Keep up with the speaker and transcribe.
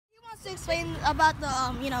wants to explain about the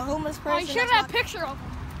homeless person. Oh, you should have a picture of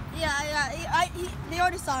him. Yeah. They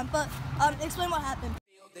already saw him, but explain what happened.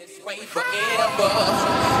 This way forever.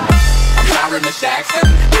 I'm in the Jackson.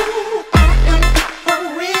 Ooh, I am for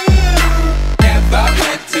real. Never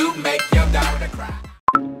meant to make your daughter cry.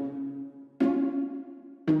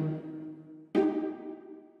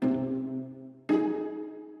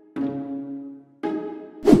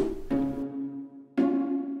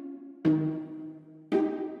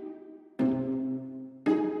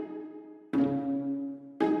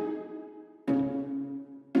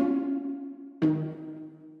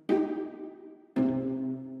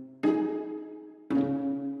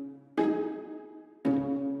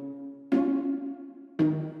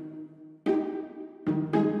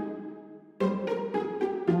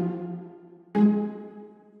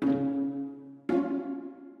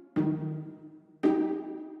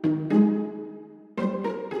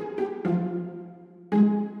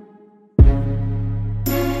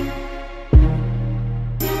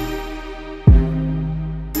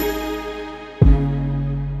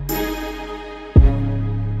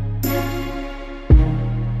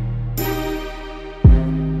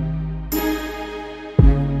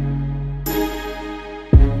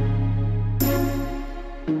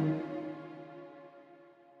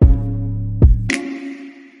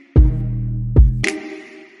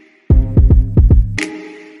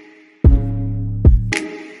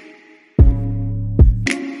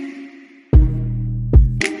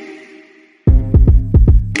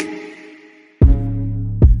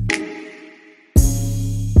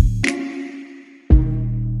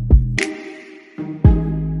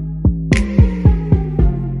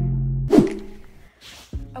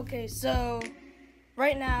 Okay, so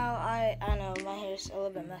right now I know my hair's a little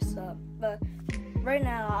bit messed up, but right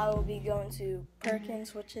now I will be going to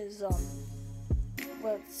Perkins, which is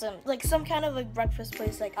some kind of like breakfast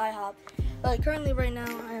place like IHOP. Currently right now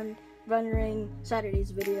I am rendering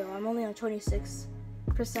Saturday's video. I'm only on 26%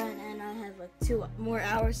 and I have like 2 more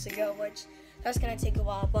hours to go, which that's gonna take a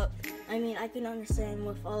while, but I mean I can understand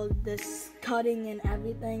with all of this cutting and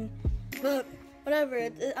everything, but whatever,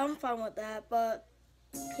 I'm fine with that. But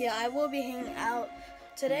yeah, I will be hanging out.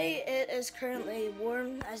 Today it is currently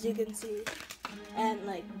warm, as you can see, and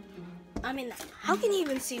I mean, how can you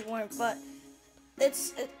even see warm? But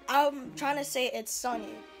I'm trying to say it's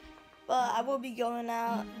sunny. But I will be going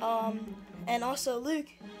out, and also Luke,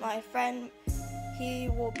 my friend, he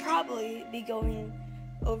will probably be going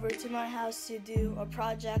over to my house to do a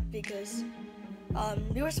project because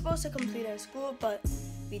we were supposed to complete our school, but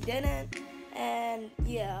we didn't. And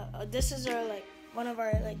yeah, this is our one of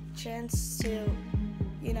our chance to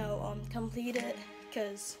complete it,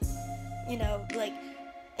 because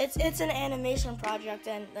it's an animation project,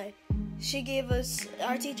 and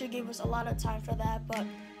our teacher gave us a lot of time for that, but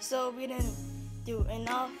so we didn't do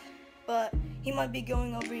enough. But he might be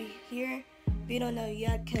going over here, we don't know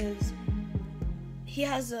yet, because he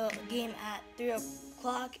has a game at 3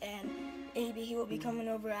 o'clock and maybe he will be coming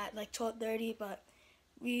over at 12:30, but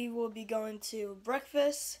we will be going to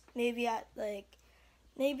breakfast maybe at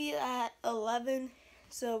 11,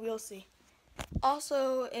 so we'll see.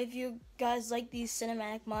 Also, if you guys like these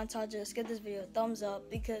cinematic montages, give this video a thumbs up,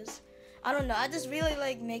 because I don't know, I just really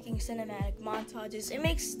like making cinematic montages. It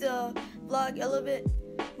makes the vlog a little bit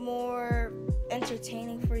more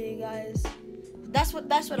entertaining for you guys. That's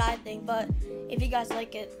what I think. But if you guys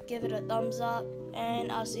like it, give it a thumbs up,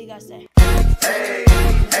 and I'll see you guys there. Hey,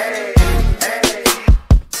 hey, hey.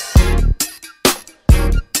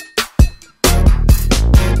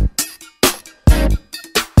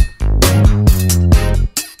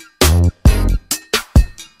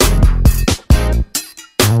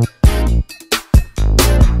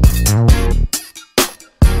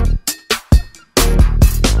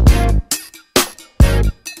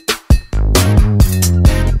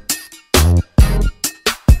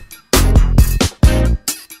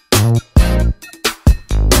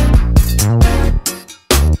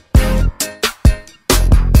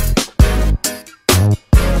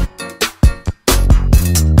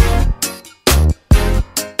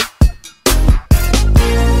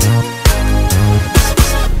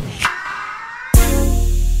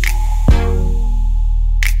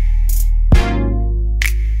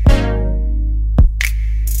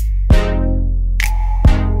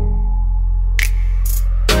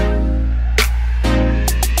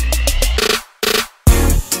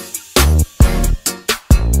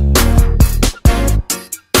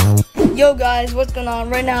 Yo guys, what's going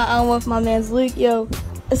on? Right now I'm with my man's Luke. Yo,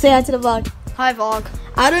 say hi to the vlog. Hi vlog.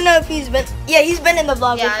 I don't know if he's been in the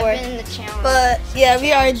vlog before. Yeah, I've been in the channel. But yeah,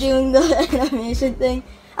 we are doing the animation thing.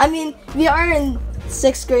 I mean, we are in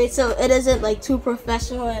 6th grade, so it isn't like too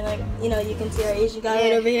professional, and like, you know, you can see our Asian guy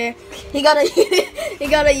right over here. He got a he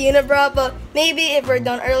got a unibrow, but maybe if we're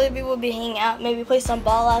done early, we will be hanging out, maybe play some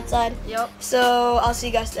ball outside. Yep. So I'll see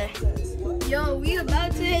you guys there. Yo, we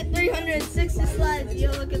about to hit 360 slides.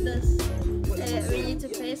 Yo, look at this. We need to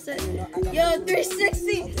pace it. Yo,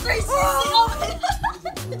 360! 360! Oh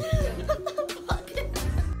my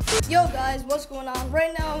God. Yo guys, what's going on?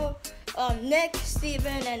 Right now, Nick,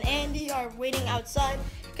 Steven, and Andy are waiting outside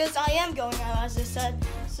because I am going out, as I said.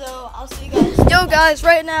 So I'll see you guys. Yo guys,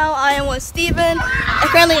 right now I am with Steven, and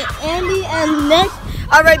currently Andy and Nick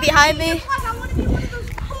are right behind me.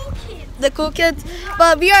 The cool kids.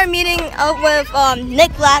 But we are meeting up with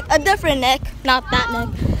Nick Black, a different Nick, not that Nick,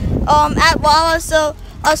 at Wawa, so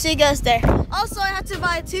I'll see you guys there. Also, I had to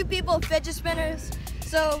buy 2 people fidget spinners,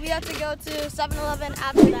 so we have to go to 7-Eleven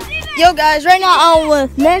after that. Yo guys, right now I'm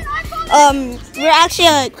with Nick. We're actually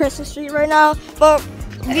at Christmas Street right now, but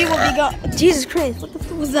we will be going. Jesus Christ, what the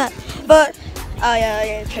fuck was that? But oh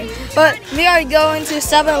yeah, okay. But we are going to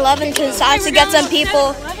 7-Eleven because I have to get some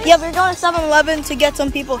people. Yeah, we're going to 7-Eleven to get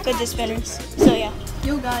some people fidget spinners. So yeah.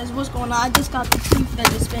 Yo guys, what's going on? I just got the 2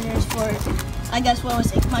 fidget spinners for, I guess what I was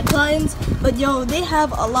saying, my clients. But yo, they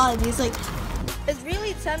have a lot of these. Like, it's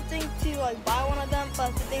really tempting to like buy one of them,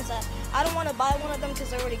 but the thing's that I don't want to buy one of them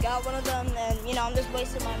because I already got one of them, and you know, I'm just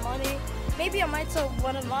wasting my money. Maybe I might sell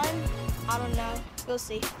one of mine. I don't know. We'll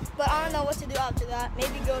see. But I don't know what to do after that.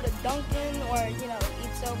 Maybe go to Dunkin' or, you know,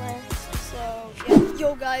 eat somewhere. So yeah.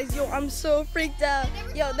 Yo guys, I'm so freaked out.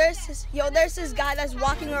 Yo, there's this guy that's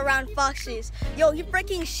walking around Foxy's. Yo, he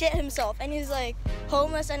freaking shit himself, and he's like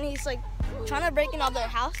homeless, and he's like trying to break in other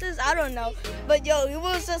houses. I don't know. But yo, he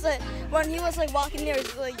was just like, when he was like walking near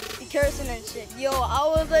like the kerosene and shit. Yo, I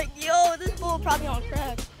was like, yo, this fool probably on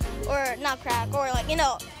crack. Or not crack, or like, you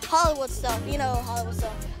know, Hollywood stuff. You know, Hollywood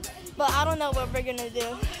stuff. But I don't know what we're gonna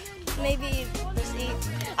do. Maybe just eat.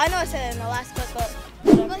 I know I said it in the last clip, but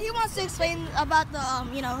he wants to explain about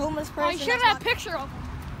the you know, homeless person. I should have a picture of him.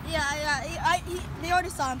 Yeah. They already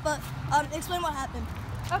saw him, but explain what happened.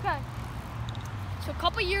 Okay. So a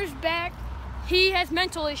couple years back, he has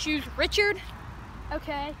mental issues. Richard.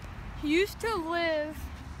 Okay. He used to live.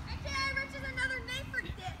 Richard's another name for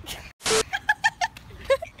dick.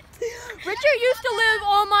 Richard used to live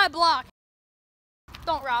on my block.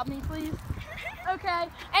 Don't rob me, please. Okay.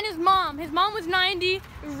 And his mom was 90,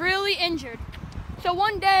 really injured. So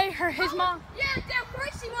one day, his mom. Yeah, of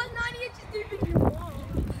course she was 90. It just didn't even wrong.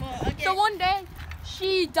 Okay. So one day,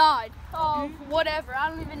 she died. Oh, whatever. I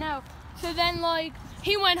don't even know. So then, like,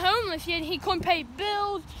 he went homeless. He couldn't pay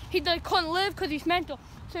bills. He couldn't live because he's mental.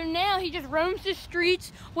 So now he just roams the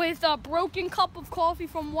streets with a broken cup of coffee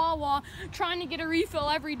from Wawa, trying to get a refill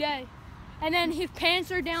every day. And then his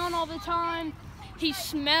pants are down all the time. He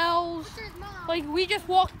smells. Like, we just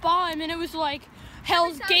walked by him, and it was like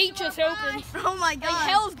Hell's Gate just opened. Oh my God! Like,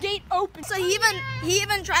 Hell's Gate opened. So he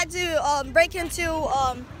even tried to break into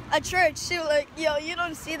a church too. Like, yo, you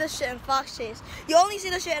don't see this shit in Fox Chase. You only see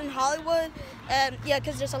this shit in Hollywood, and yeah,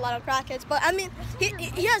 because there's a lot of crackheads. But I mean,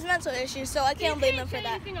 he has mental issues, so I can't blame him for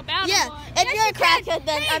that. Yeah, if you're a crackhead,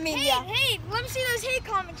 then I mean, yeah. Hey, let me see those hate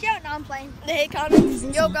comments. Yeah, no, I'm playing. The hate comments.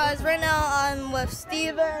 Yo guys, right now I'm with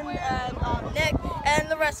Steven and Nick and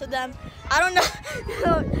the rest of them. I don't know.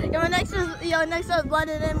 Next is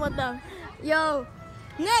blended in with them. Yo,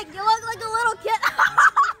 Nick, you look like a little kid.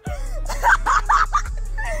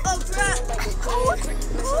 Oh crap!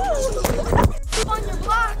 On your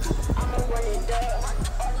block.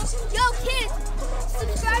 Yo, kids,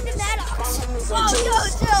 subscribe to Maddox. Oh, yo,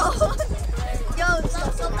 chill. Yo,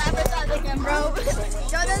 stop advertising him, bro.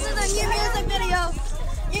 Yo, this is a new music video.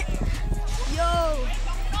 Yo.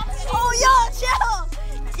 Oh, yo, chill.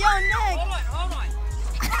 Yo, Nick. Hold on.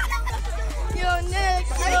 Yo, Nick.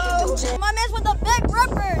 Yo. My man's with the big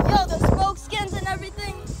ripper. Yo, the smoke skins and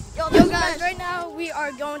everything. Yo guys, right now we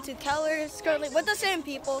are going to Keller's currently with the same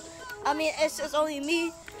people. I mean, it's just only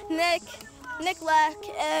me, Nick Lack,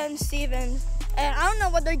 and Steven. And I don't know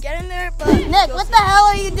what they're getting there, but Nick, what the hell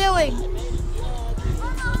are you doing?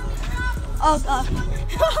 Oh God.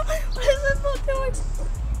 What is this bull doing?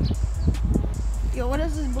 Yo, what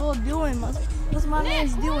is this bull doing? What's my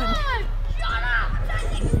man's doing? Shut up!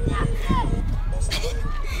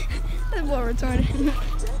 This bull retarded.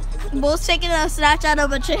 Bull's taking a snatch out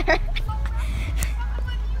of a chair.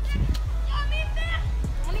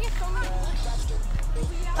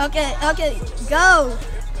 Okay, go.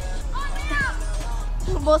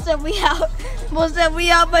 Bull said we out. Bull said we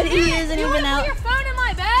out, but he isn't even out. Put your phone in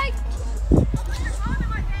my bag.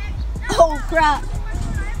 Oh crap.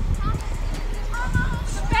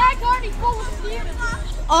 The bag's already full with Steven.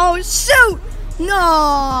 Oh shoot.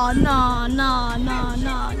 No.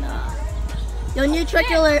 Yo, new trick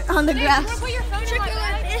alert on the grass. Put your phone in my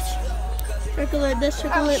bag. Trick alert this,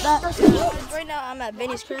 trick alert that. Right now I'm at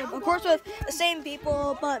Benny's crib. Of course with the same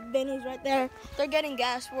people, but Benny's right there. They're getting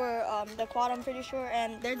gas for the quad, I'm pretty sure,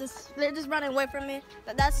 and they're just running away from me.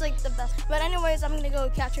 But that's like the best. But anyways, I'm gonna go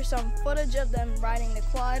capture some footage of them riding the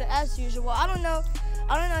quad as usual. I don't know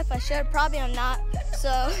if I should. Probably I'm not. So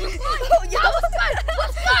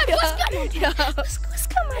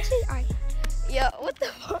Alright. Yeah, what the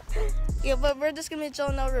fuck? Yeah, but we're just gonna be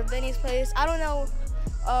chilling over at Benny's place. I don't know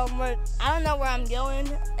where I'm going,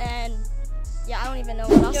 and yeah, I don't even know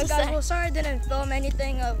what else to say. Well, sorry I didn't film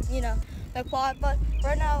anything of, you know, the quad, but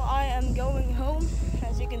right now I am going home,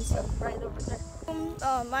 as you can see right over there.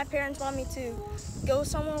 My parents want me to go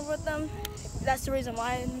somewhere with them. That's the reason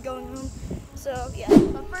why I'm going home. So yeah,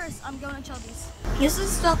 but first I'm going to Chubby's. This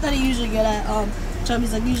is stuff that I usually get at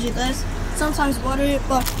Chubby's, like usually this. Sometimes water it,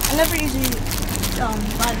 but I never usually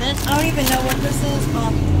buy this. I don't even know what this is,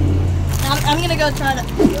 but I'm gonna go try to.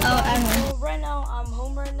 Right now I'm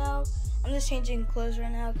home right now. I'm just changing clothes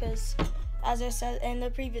right now because, as I said in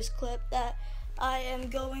the previous clip, that I am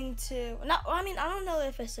going to. I don't know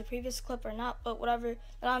if it's the previous clip or not, but whatever.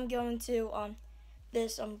 That I'm going to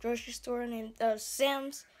this grocery store named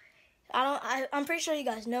Sam's. I'm pretty sure you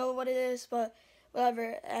guys know what it is, but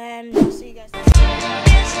whatever. And I'll see you guys next time.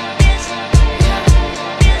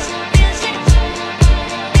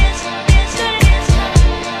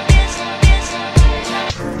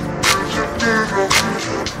 I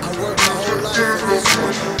worked my whole life for this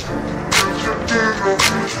one.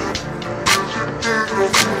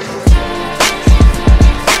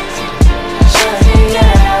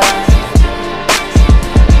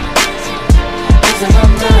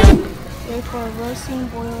 Ready for roasting,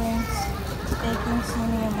 boiling, baking,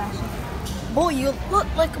 steaming, and mashing. Boy, you look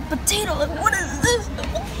like a potato. Like, what is this?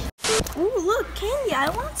 Ooh, look, candy. I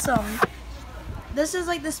want some. This is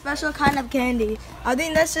like the special kind of candy. I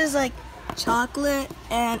think this is like chocolate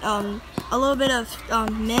and a little bit of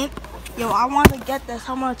mint. Yo, I want to get this.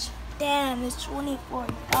 How much? Damn, it's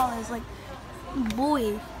 $24. Like,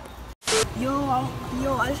 boy. Yo,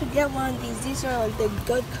 I should get one of these. These are like the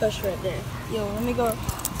good kush right there. Yo, let me go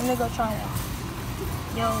try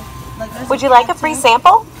one. Yo, like, would you like a free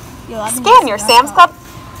sample? Yo, Scan your Sam's Club.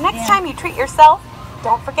 Next time you treat yourself,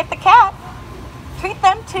 don't forget the cat. Treat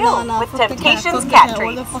them too with Temptations cat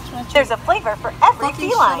treats. There's a flavor for every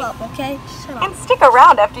feline. Shut up, okay? Shut up. And stick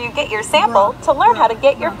around after you get your sample to learn how to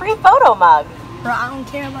get your free photo mug. Bro, I don't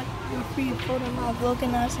care about your free photo mug.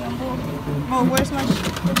 Looking at sample. Bro, where's my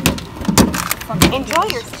shit? Enjoy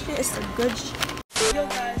your shit. It's the good shit. Yo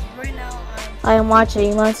guys, right now I am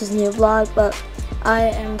watching Lance's new vlog, but I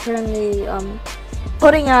am currently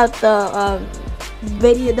putting out the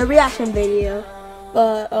reaction video.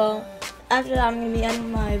 But after that, I'm gonna be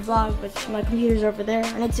ending my vlog, which my computer's over there.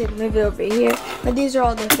 I need to move it over here. But these are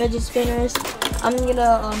all the fidget spinners. I'm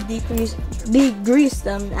gonna degrease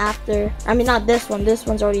them after. I mean, not this one. This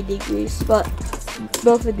one's already degreased, but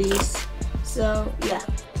both of these. So yeah.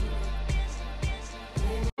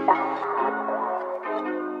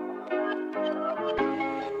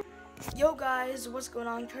 Yo guys, what's going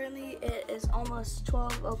on? Currently it is almost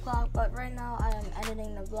 12 o'clock, but right now I am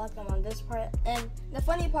editing the vlog. I'm on this part, and the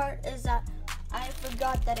funny part is that I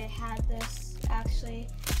forgot that I had this actually,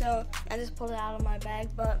 so I just pulled it out of my bag.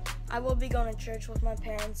 But I will be going to church with my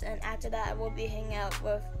parents, and after that I will be hanging out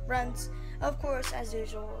with friends, of course, as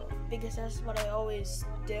usual, because that's what I always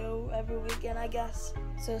do every weekend, I guess.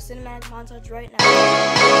 So cinematic montage right now.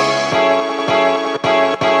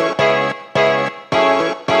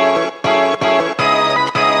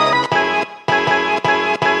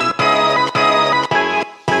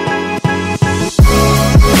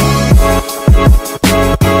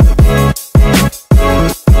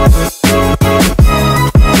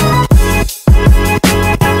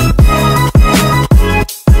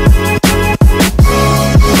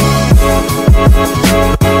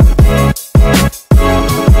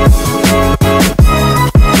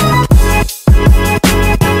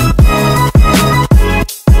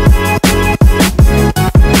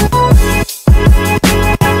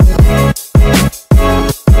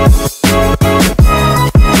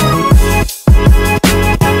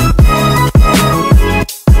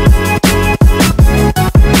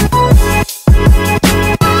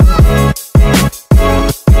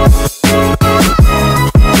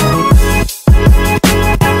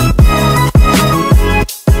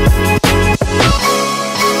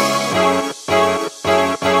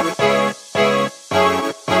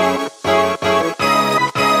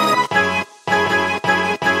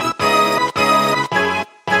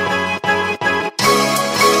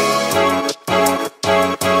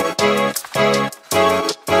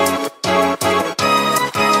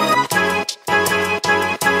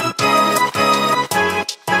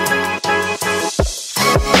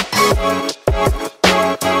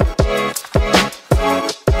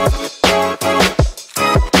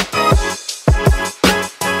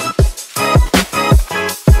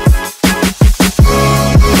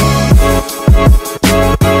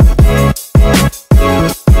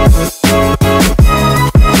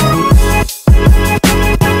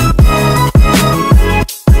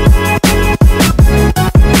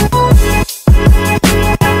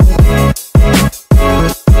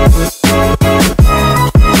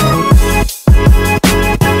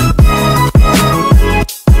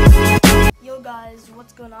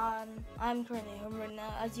 going on? I'm currently home right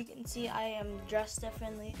now. As you can see, I am dressed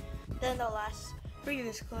differently than the last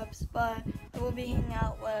previous clips, but I will be hanging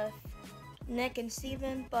out with Nick and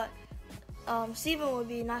Steven, but Steven will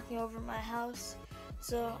be knocking over my house,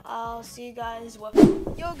 so I'll see you guys.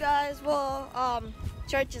 Yo guys, well,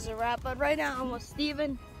 church is a wrap, but right now I'm with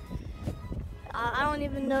Steven. I don't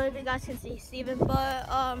even know if you guys can see Steven, but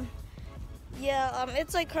yeah,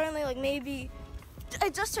 it's like currently like maybe I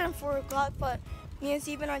just turned 4 o'clock, but me and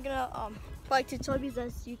Steven are gonna bike to Toby's,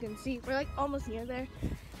 as you can see. We're like almost near there,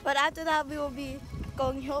 but after that we will be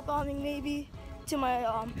going hill bombing maybe to my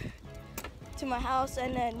house,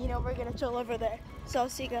 and then we're gonna chill over there. So I'll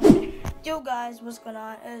see you guys. Yo guys, what's going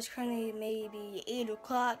on? It's currently maybe 8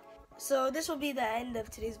 o'clock, so this will be the end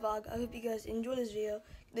of today's vlog. I hope you guys enjoy this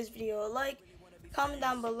video. Like, comment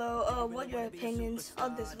down below what your opinions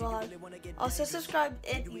of this vlog. Also subscribe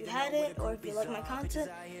if you hadn't, or if you like my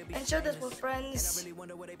content, and share this with friends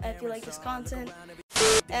if you like this content.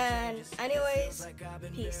 And anyways,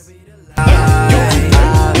 peace.